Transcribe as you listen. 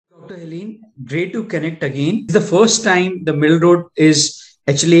Dr. Helene, great to connect again. It's the first time the Middle Road is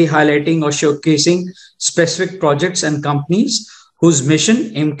actually highlighting or showcasing specific projects and companies whose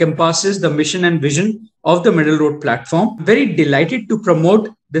mission encompasses the mission and vision of the Middle Road platform. I'm very delighted to promote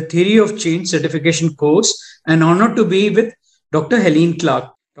the Theory of Change certification course and honored to be with Dr. Helene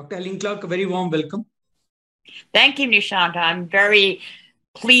Clark. Dr. Helene Clark, a very warm welcome. Thank you, Nishant. I'm very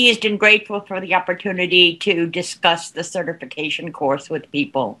pleased and grateful for the opportunity to discuss the certification course with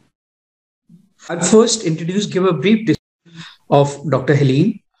people. I'll first give a brief description of Dr.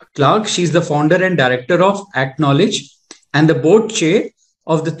 Helene Clark. She's the founder and director of Acknowledge and the board chair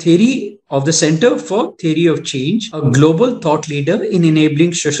of the Center for Theory of Change, a global thought leader in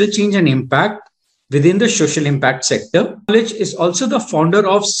enabling social change and impact within the social impact sector. Acknowledge is also the founder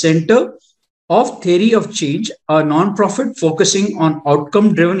of Center of Theory of Change, a nonprofit focusing on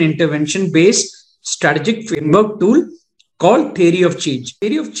outcome-driven intervention-based strategic framework tool called Theory of Change.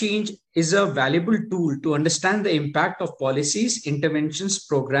 Theory of Change is a valuable tool to understand the impact of policies, interventions,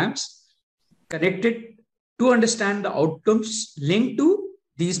 programs connected to understand the outcomes linked to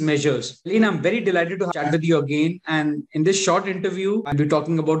these measures. Helene, I'm very delighted to chat with you again. And in this short interview, I'll be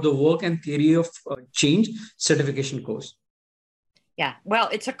talking about the work and theory of change certification course. Yeah, well,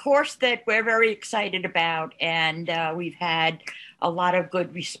 it's a course that we're very excited about, and we've had a lot of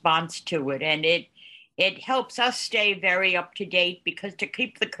good response to it. And it helps us stay very up to date, because to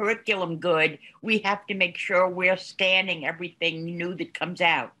keep the curriculum good, we have to make sure we're scanning everything new that comes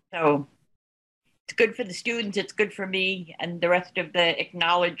out. So it's good for the students, it's good for me and the rest of the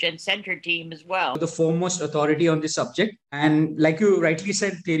Acknowledge and Center team as well. The foremost authority on this subject. And like you rightly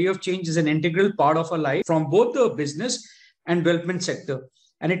said, theory of change is an integral part of our life from both the business and development sector.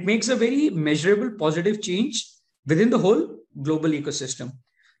 And it makes a very measurable positive change within the whole global ecosystem.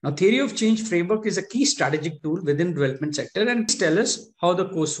 Now, theory of change framework is a key strategic tool within development sector. And tell us how the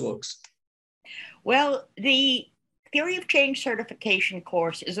course works. Well, the Theory of Change certification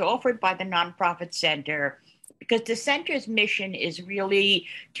course is offered by the Nonprofit Center because the center's mission is really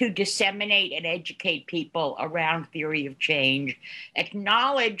to disseminate and educate people around theory of change.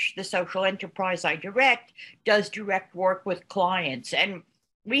 Acknowledge, the social enterprise I direct, does direct work with clients. And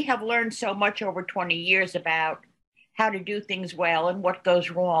we have learned so much over 20 years about how to do things well and what goes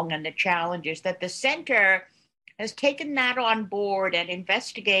wrong and the challenges, that the center has taken that on board and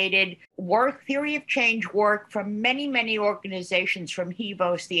investigated theory of change work from many, many organizations, from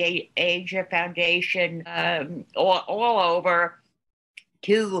HEVOS, the Asia Foundation, all over,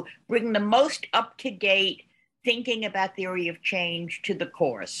 to bring the most up-to-date thinking about theory of change to the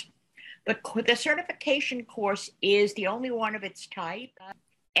course. The certification course is the only one of its type,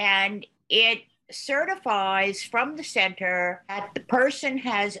 and it certifies from the center that the person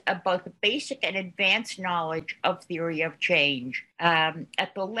has both a basic and advanced knowledge of theory of change.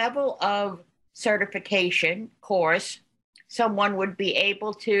 At the level of certification course, someone would be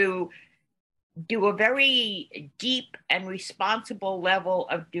able to do a very deep and responsible level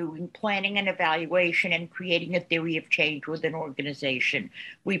of doing planning and evaluation and creating a theory of change with an organization.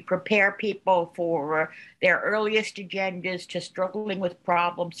 We prepare people for their earliest agendas to struggling with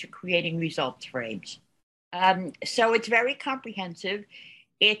problems to creating results frames. So it's very comprehensive.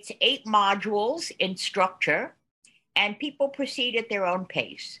 It's 8 modules in structure, and people proceed at their own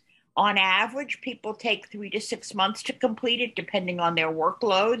pace. On average, people take 3 to 6 months to complete it, depending on their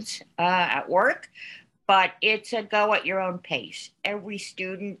workloads at work, but it's a go at your own pace. Every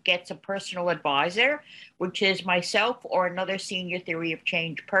student gets a personal advisor, which is myself or another senior theory of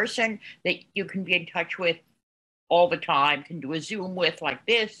change person that you can be in touch with all the time, can do a Zoom with like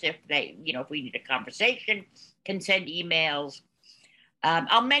this if we need a conversation, can send emails.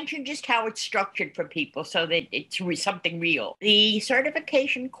 I'll mention just how it's structured for people so that it's something real. The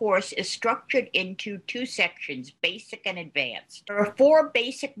certification course is structured into 2 sections, basic and advanced. There are 4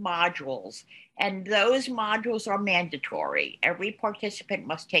 basic modules, and those modules are mandatory. Every participant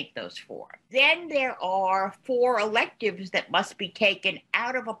must take those 4. Then there are 4 electives that must be taken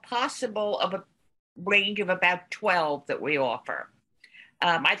out of a range of about 12 that we offer.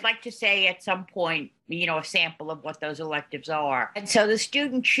 I'd like to say at some point, a sample of what those electives are. And so the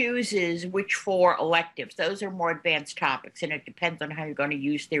student chooses which 4 electives. Those are more advanced topics, and it depends on how you're going to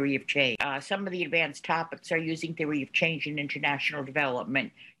use theory of change. Some of the advanced topics are using theory of change in international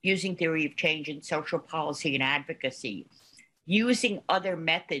development, using theory of change in social policy and advocacy, using other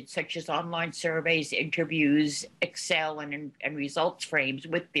methods such as online surveys, interviews, Excel, and results frames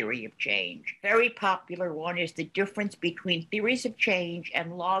with theory of change. Very popular one is the difference between theories of change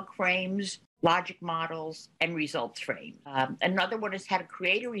and log frames, logic models, and results frame. Another one is how to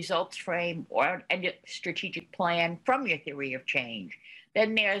create a results frame and a strategic plan from your theory of change.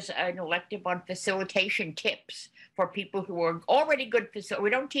 Then there's an elective on facilitation tips for people who are already good. We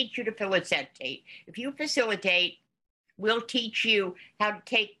don't teach you to facilitate. If you facilitate, we'll teach you how to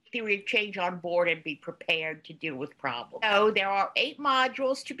take theory of change on board and be prepared to deal with problems. So there are 8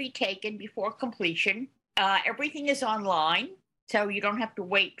 modules to be taken before completion. Everything is online, so you don't have to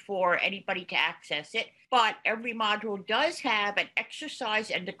wait for anybody to access it. But every module does have an exercise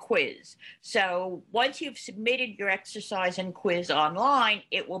and a quiz. So once you've submitted your exercise and quiz online,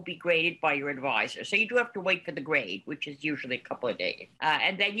 it will be graded by your advisor. So you do have to wait for the grade, which is usually a couple of days.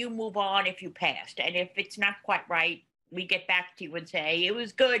 And then you move on if you passed. And if it's not quite right, we get back to you and say, it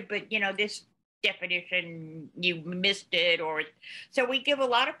was good, but this definition, you missed it. So we give a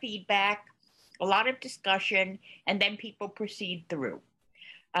lot of feedback, a lot of discussion, and then people proceed through.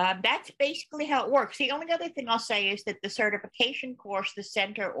 That's basically how it works. The only other thing I'll say is that the certification course the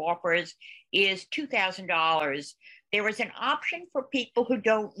center offers is $2,000. There is an option for people who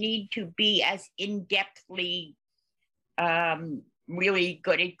don't need to be as in-depthly really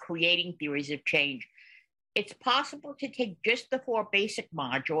good at creating theories of change. It's possible to take just the 4 basic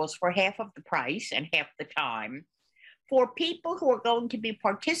modules for half of the price and half the time for people who are going to be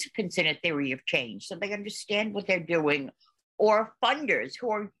participants in a theory of change, so they understand what they're doing, or funders who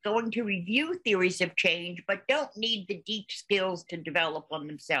are going to review theories of change but don't need the deep skills to develop on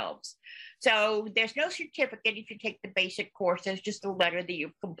themselves. So there's no certificate if you take the basic course. There's just a letter that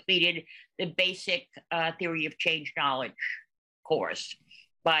you've completed the basic theory of change knowledge course.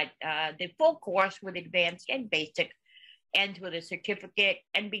 But the full course with advanced and basic ends with a certificate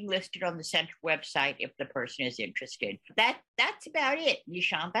and being listed on the center website if the person is interested. That's about it,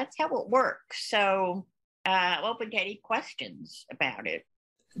 Nishant. That's how it works. So open to any questions about it.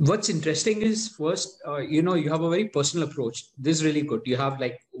 What's interesting is first, you have a very personal approach. This is really good. You have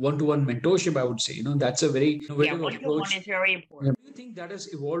like one-to-one mentorship, I would say. That's a very innovative approach. One-to-one is very important. Do you think that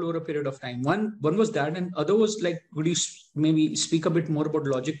has evolved over a period of time? One was that, and other was like, would you maybe speak a bit more about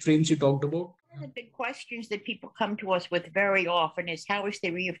logic frames you talked about? One of the big questions that people come to us with very often is, how is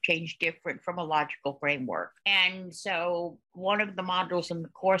theory of change different from a logical framework? And so one of the modules in the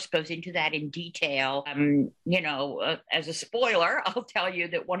course goes into that in detail. As a spoiler, I'll tell you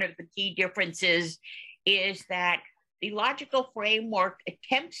that one of the key differences is that the logical framework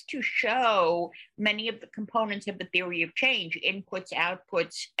attempts to show many of the components of the theory of change, inputs,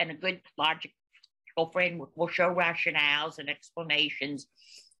 outputs, and a good logical framework will show rationales and explanations.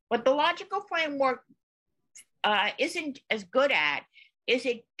 What the logical framework isn't as good at is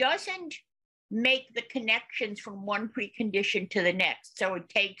it doesn't make the connections from one precondition to the next. So it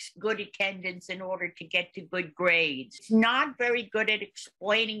takes good attendance in order to get to good grades. It's not very good at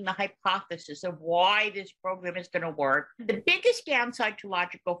explaining the hypothesis of why this program is going to work. The biggest downside to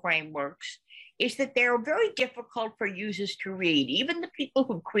logical frameworks is that they're very difficult for users to read. Even the people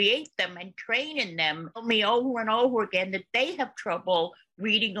who create them and train in them tell me over and over again that they have trouble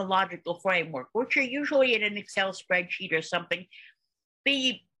reading a logical framework, which are usually in an Excel spreadsheet or something.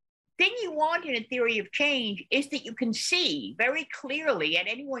 The thing you want in a theory of change is that you can see very clearly, and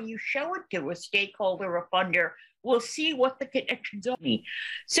anyone you show it to, a stakeholder or funder, will see what the connections are.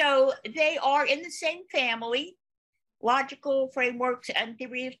 So they are in the same family. Logical frameworks and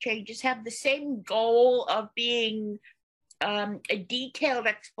theory of changes have the same goal of being a detailed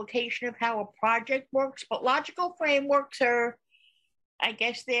explication of how a project works, but logical frameworks are, I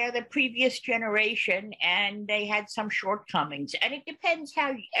guess, they're the previous generation and they had some shortcomings, and it depends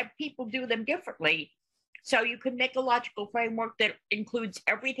how people do them differently. So you can make a logical framework that includes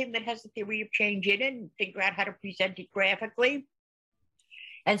everything that has the theory of change in it and figure out how to present it graphically.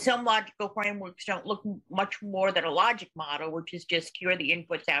 And some logical frameworks don't look much more than a logic model, which is just here are the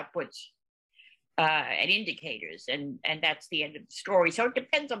inputs, outputs, and indicators, and that's the end of the story. So it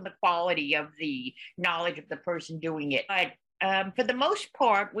depends on the quality of the knowledge of the person doing it. But for the most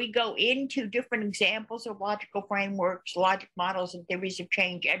part, we go into different examples of logical frameworks, logic models, and theories of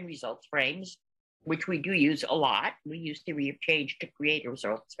change and results frames, which we do use a lot. We use theory of change to create a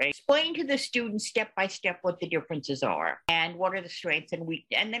results frame. Explain to the students step by step what the differences are and what are the strengths and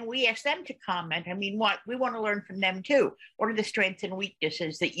weaknesses. And then we ask them to comment. I mean, we want to learn from them too. What are the strengths and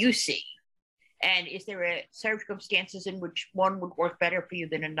weaknesses that you see? And is there circumstances in which one would work better for you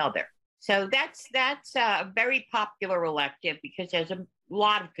than another? So that's a very popular elective because there's a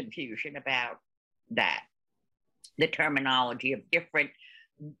lot of confusion about that, the terminology of different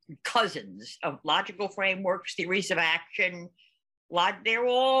cousins of logical frameworks, theories of action. They're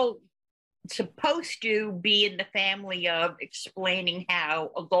all supposed to be in the family of explaining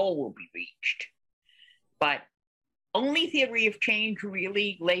how a goal will be reached. But only theory of change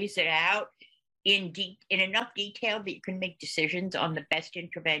really lays it out. in enough detail that you can make decisions on the best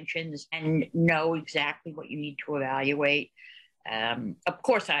interventions and know exactly what you need to evaluate. Of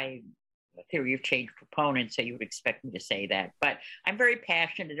course, I'm a theory of change proponent, so you would expect me to say that. But I'm very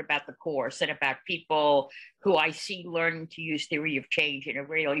passionate about the course and about people who I see learning to use theory of change in a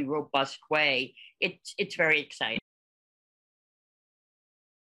really robust way. It's very exciting.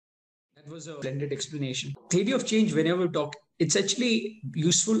 That was a blended explanation. Theory of change, whenever we talk, it's actually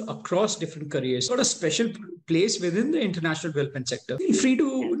useful across different careers. It's got a special place within the international development sector. Feel free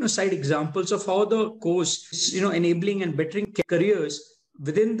to cite examples of how the course is enabling and bettering careers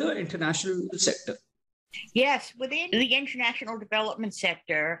within the international sector. Yes, within the international development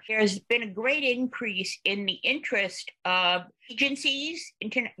sector, there's been a great increase in the interest of agencies,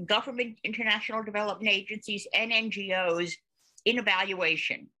 government, international development agencies, and NGOs in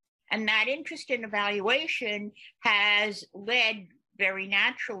evaluation. And that interest in evaluation has led very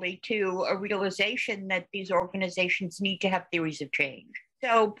naturally to a realization that these organizations need to have theories of change.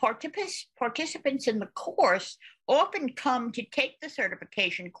 So participants in the course often come to take the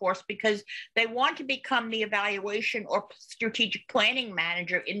certification course because they want to become the evaluation or strategic planning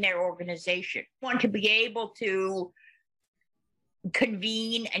manager in their organization, want to be able to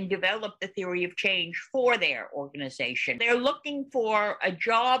convene and develop the theory of change for their organization. They're looking for a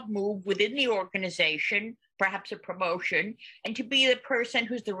job move within the organization, perhaps a promotion, and to be the person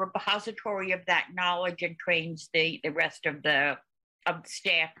who's the repository of that knowledge and trains the rest of the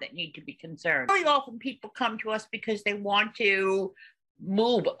staff that need to be concerned. Very often people come to us because they want to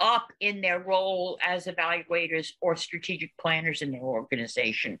move up in their role as evaluators or strategic planners in their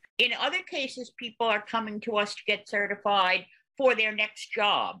organization. In other cases, people are coming to us to get certified for their next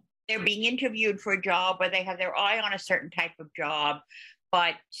job. They're being interviewed for a job where they have their eye on a certain type of job.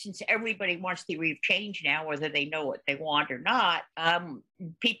 But since everybody wants theory of change now, whether they know what they want or not,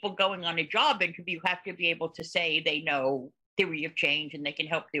 people going on a job interview have to be able to say they know theory of change and they can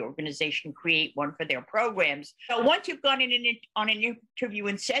help the organization create one for their programs. So once you've gone in on an interview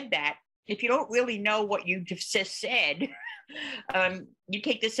and said that, if you don't really know what you just said, you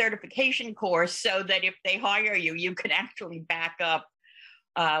take the certification course so that if they hire you, you can actually back up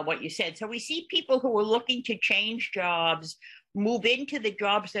what you said. So we see people who are looking to change jobs move into the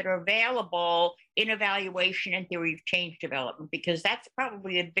jobs that are available in evaluation and theory of change development, because that's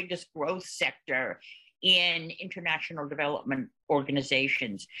probably the biggest growth sector in international development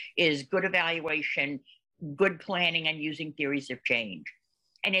organizations, is good evaluation, good planning, and using theories of change.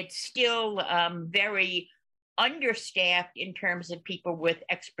 And it's still very understaffed in terms of people with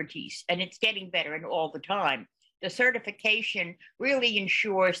expertise, and it's getting better and all the time. The certification really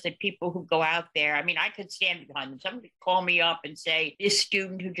ensures that people who go out there, I mean, I could stand behind them. Somebody could call me up and say, this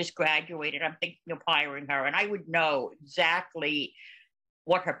student who just graduated, I'm thinking of hiring her. And I would know exactly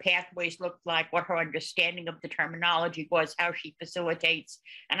what her pathways looked like, what her understanding of the terminology was, how she facilitates.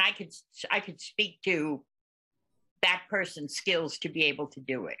 And I could speak to that person's skills to be able to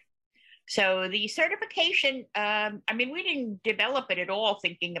do it. So the certification, I mean, we didn't develop it at all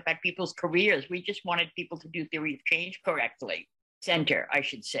thinking about people's careers. We just wanted people to do theory of change correctly. Center, I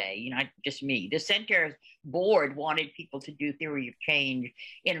should say, not just me. The center board wanted people to do theory of change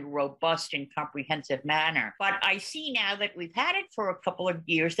in a robust and comprehensive manner. But I see now that we've had it for a couple of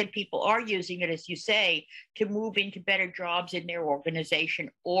years that people are using it, as you say, to move into better jobs in their organization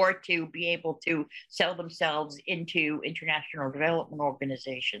or to be able to sell themselves into international development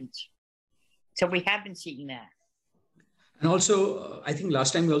organizations. So we have been seeing that. And also, I think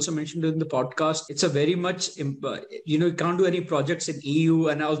last time we also mentioned in the podcast, it's a very much, you can't do any projects in EU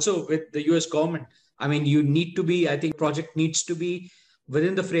and also with the US government. I mean, you need to be, I think project needs to be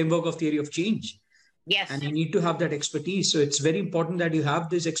within the framework of theory of change. Yes. And you need to have that expertise. So it's very important that you have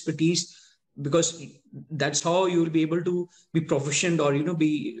this expertise, because that's how you will be able to be proficient or,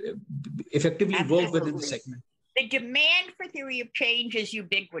 be effectively Absolutely. Work within the segment. The demand for theory of change is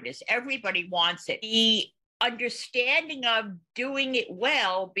ubiquitous. Everybody wants it. The understanding of doing it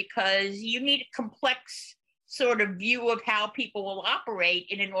well, because you need a complex sort of view of how people will operate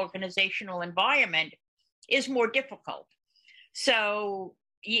in an organizational environment, is more difficult. So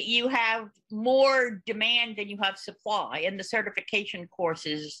you have more demand than you have supply, and the certification course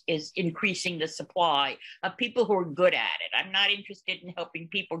is increasing the supply of people who are good at it. I'm not interested in helping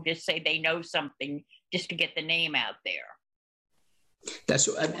people just say they know something just to get the name out there. That's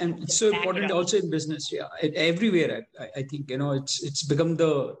so, and it's so important also in business. Yeah, everywhere. I think it's become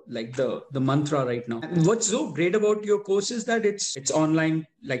the mantra right now. And what's so great about your course is that it's online,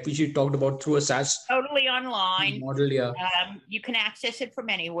 like we talked about, through a SaaS totally online model. Yeah, you can access it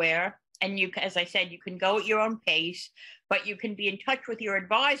from anywhere, and as I said, you can go at your own pace. but you can be in touch with your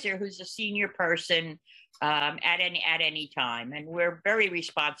advisor, who's a senior person, at any time. And we're very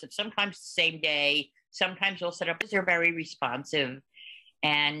responsive, sometimes the same day, sometimes we'll set up, they're very responsive.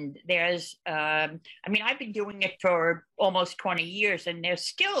 And there's, I mean, I've been doing it for almost 20 years, and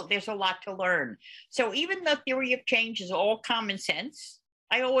there's a lot to learn. So even though theory of change is all common sense,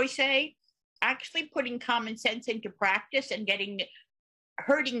 I always say, actually putting common sense into practice and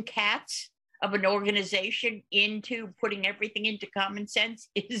herding cats of an organization into putting everything into common sense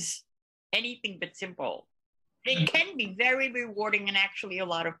is anything but simple. It can be very rewarding and actually a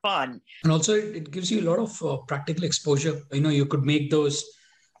lot of fun. And also it gives you a lot of practical exposure. You could make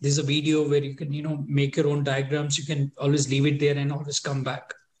there's a video where you can, make your own diagrams. You can always leave it there and always come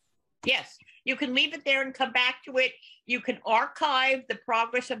back. Yes, you can leave it there and come back to it. You can archive the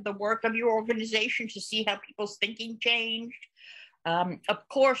progress of the work of your organization to see how people's thinking changed. Of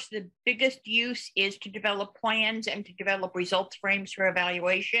course, the biggest use is to develop plans and to develop results frames for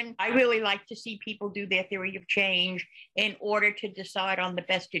evaluation. I really like to see people do their theory of change in order to decide on the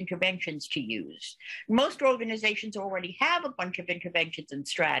best interventions to use. Most organizations already have a bunch of interventions and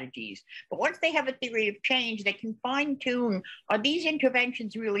strategies, but once they have a theory of change, they can fine tune, are these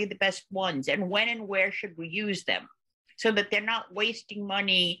interventions really the best ones, and when and where should we use them, so that they're not wasting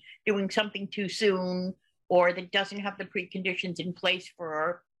money doing something too soon, or that doesn't have the preconditions in place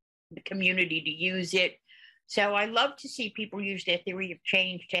for the community to use it. So I love to see people use their theory of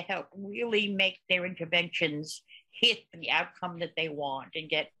change to help really make their interventions hit the outcome that they want and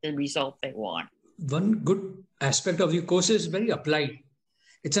get the result they want. One good aspect of your course is very applied.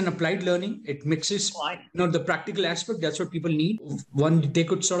 It's an applied learning. It mixes, the practical aspect. That's what people need. One, they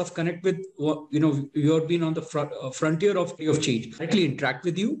could sort of connect with, you've been on the frontier of change. Directly interact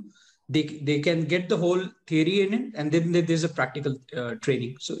with you. They can get the whole theory in it, and then there's a practical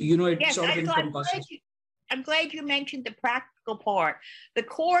training. So, it yes, sort of encompasses. I'm glad you mentioned the practical part. The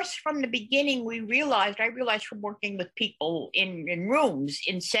course from the beginning, I realized from working with people in rooms,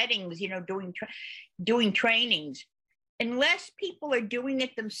 in settings, doing trainings, unless people are doing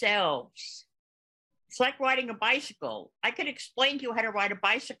it themselves, it's like riding a bicycle. I could explain to you how to ride a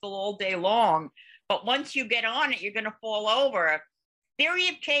bicycle all day long, but once you get on it, you're going to fall over. Theory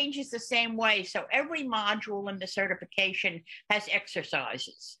of change is the same way. So every module in the certification has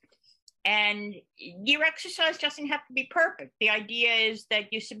exercises. And your exercise doesn't have to be perfect. The idea is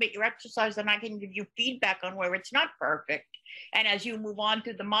that you submit your exercise and I can give you feedback on where it's not perfect. And as you move on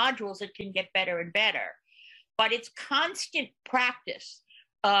through the modules, it can get better and better. But it's constant practice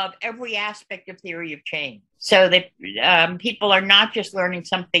of every aspect of theory of change, so that people are not just learning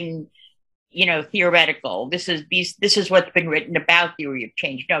something theoretical. This is what's been written about theory of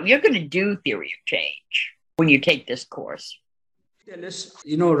change. No, you're going to do theory of change when you take this course. Tell us,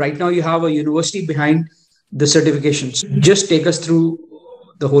 right now you have a university behind the certifications. Just take us through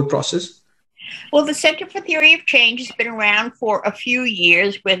the whole process. Well, the Center for Theory of Change has been around for a few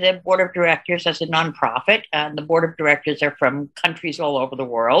years with a board of directors as a nonprofit. The board of directors are from countries all over the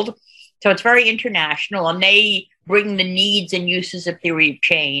world. So it's very international, and they bring the needs and uses of theory of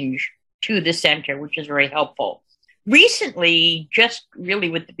change to the center, which is very helpful. Recently, just really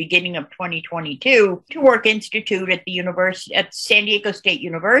with the beginning of 2022, Interwork Institute at San Diego State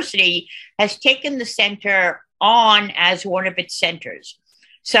University has taken the center on as one of its centers.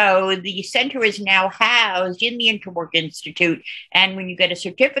 So the center is now housed in the Interwork Institute, and when you get a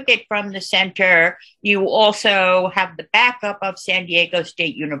certificate from the center, you also have the backup of San Diego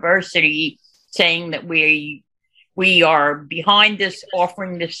State University saying that we are behind this,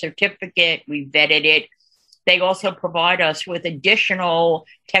 offering this certificate. We vetted it. They also provide us with additional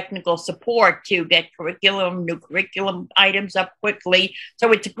technical support to get new curriculum items up quickly.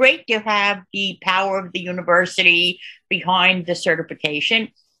 So it's great to have the power of the university behind the certification.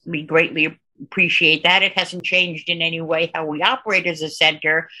 We greatly appreciate that. It hasn't changed in any way how we operate as a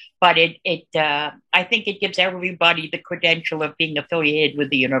center, but I think it gives everybody the credential of being affiliated with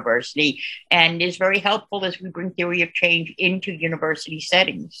the university, and is very helpful as we bring theory of change into university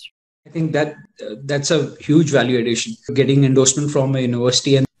settings. I think that's a huge value addition, getting endorsement from a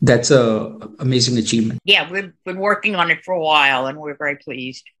university, and that's a amazing achievement. Yeah, we've been working on it for a while, and we're very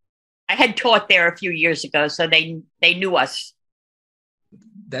pleased. I had taught there a few years ago, so they knew us.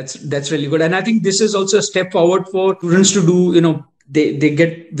 That's really good. And I think this is also a step forward for students to do, they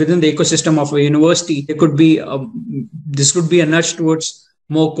get within the ecosystem of a university. There could be, this could be a nudge towards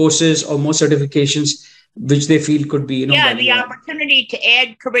more courses or more certifications, which they feel could be, Yeah, the opportunity to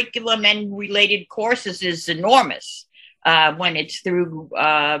add curriculum and related courses is enormous when it's through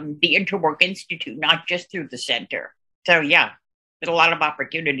the Interwork Institute, not just through the center. So yeah, there's a lot of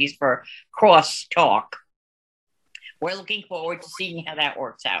opportunities for cross talk. we're looking forward to seeing how that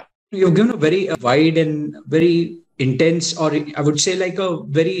works out. You've given a very wide and very intense, or I would say like a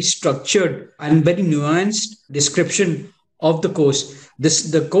very structured and very nuanced description of the course. The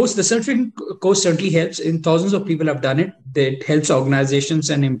certificate course certainly helps, and thousands of people have done it. That helps organizations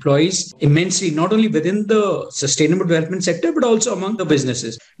and employees immensely, not only within the sustainable development sector, but also among the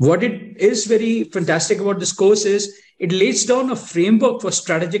businesses. What it is very fantastic about this course is it lays down a framework for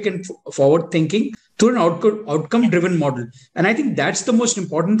strategic and forward thinking through an outcome driven model. And I think that's the most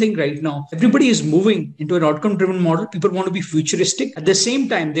important thing right now. Everybody is moving into an outcome driven model. People want to be futuristic. At the same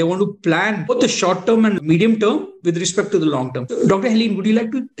time, they want to plan both the short term and medium term with respect to the long term. Dr. Helene, would you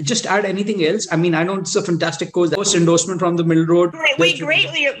like to just add anything else? I mean, I know it's a fantastic course. First endorsement from the Middle Road. We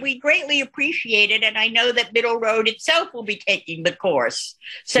greatly appreciate it. And I know that Middle Road itself will be taking the course.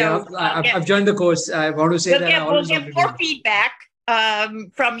 So yeah, I've joined the course. I want to say we'll get more feedback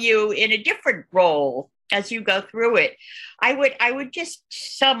from you in a different role as you go through it. I would just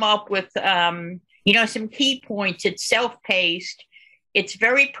sum up with some key points. It's self-paced. It's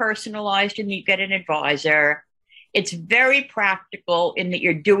very personalized, and you get an advisor. It's very practical in that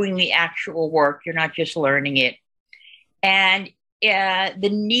you're doing the actual work. You're not just learning it. And the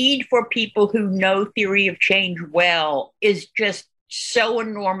need for people who know theory of change well is just so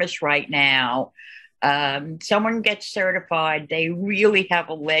enormous right now. Someone gets certified, they really have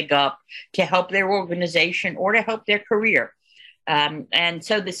a leg up to help their organization or to help their career. And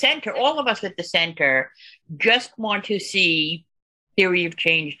so the center, all of us at the center, just want to see theory of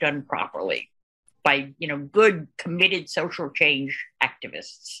change done properly by, good, committed social change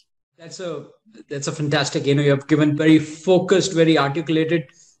activists. That's a fantastic, you have given very focused, very articulated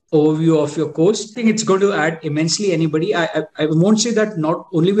overview of your course. I think it's going to add immensely anybody. I won't say that not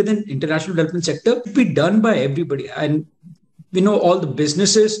only within international development sector, it be done by everybody. And all the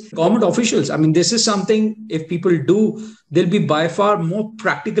businesses, government officials. I mean, this is something, if people do, they'll be by far more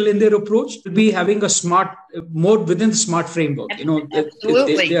practical in their approach. They'll be having more within the smart framework.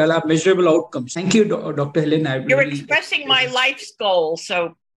 Absolutely. They'll have measurable outcomes. Thank you, Dr. Helene. You're expressing my life's goal.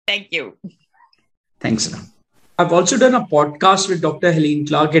 So thank you. Thanks. I've also done a podcast with Dr. Helene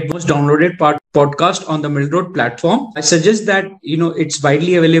Clark. It was downloaded podcast on the Middle Road platform. I suggest that, it's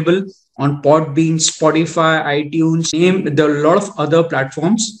widely available on Podbean, Spotify, iTunes, there are a lot of other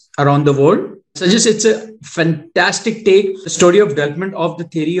platforms around the world. I suggest it's a fantastic take, the story of development of the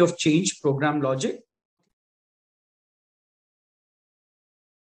theory of change program logic.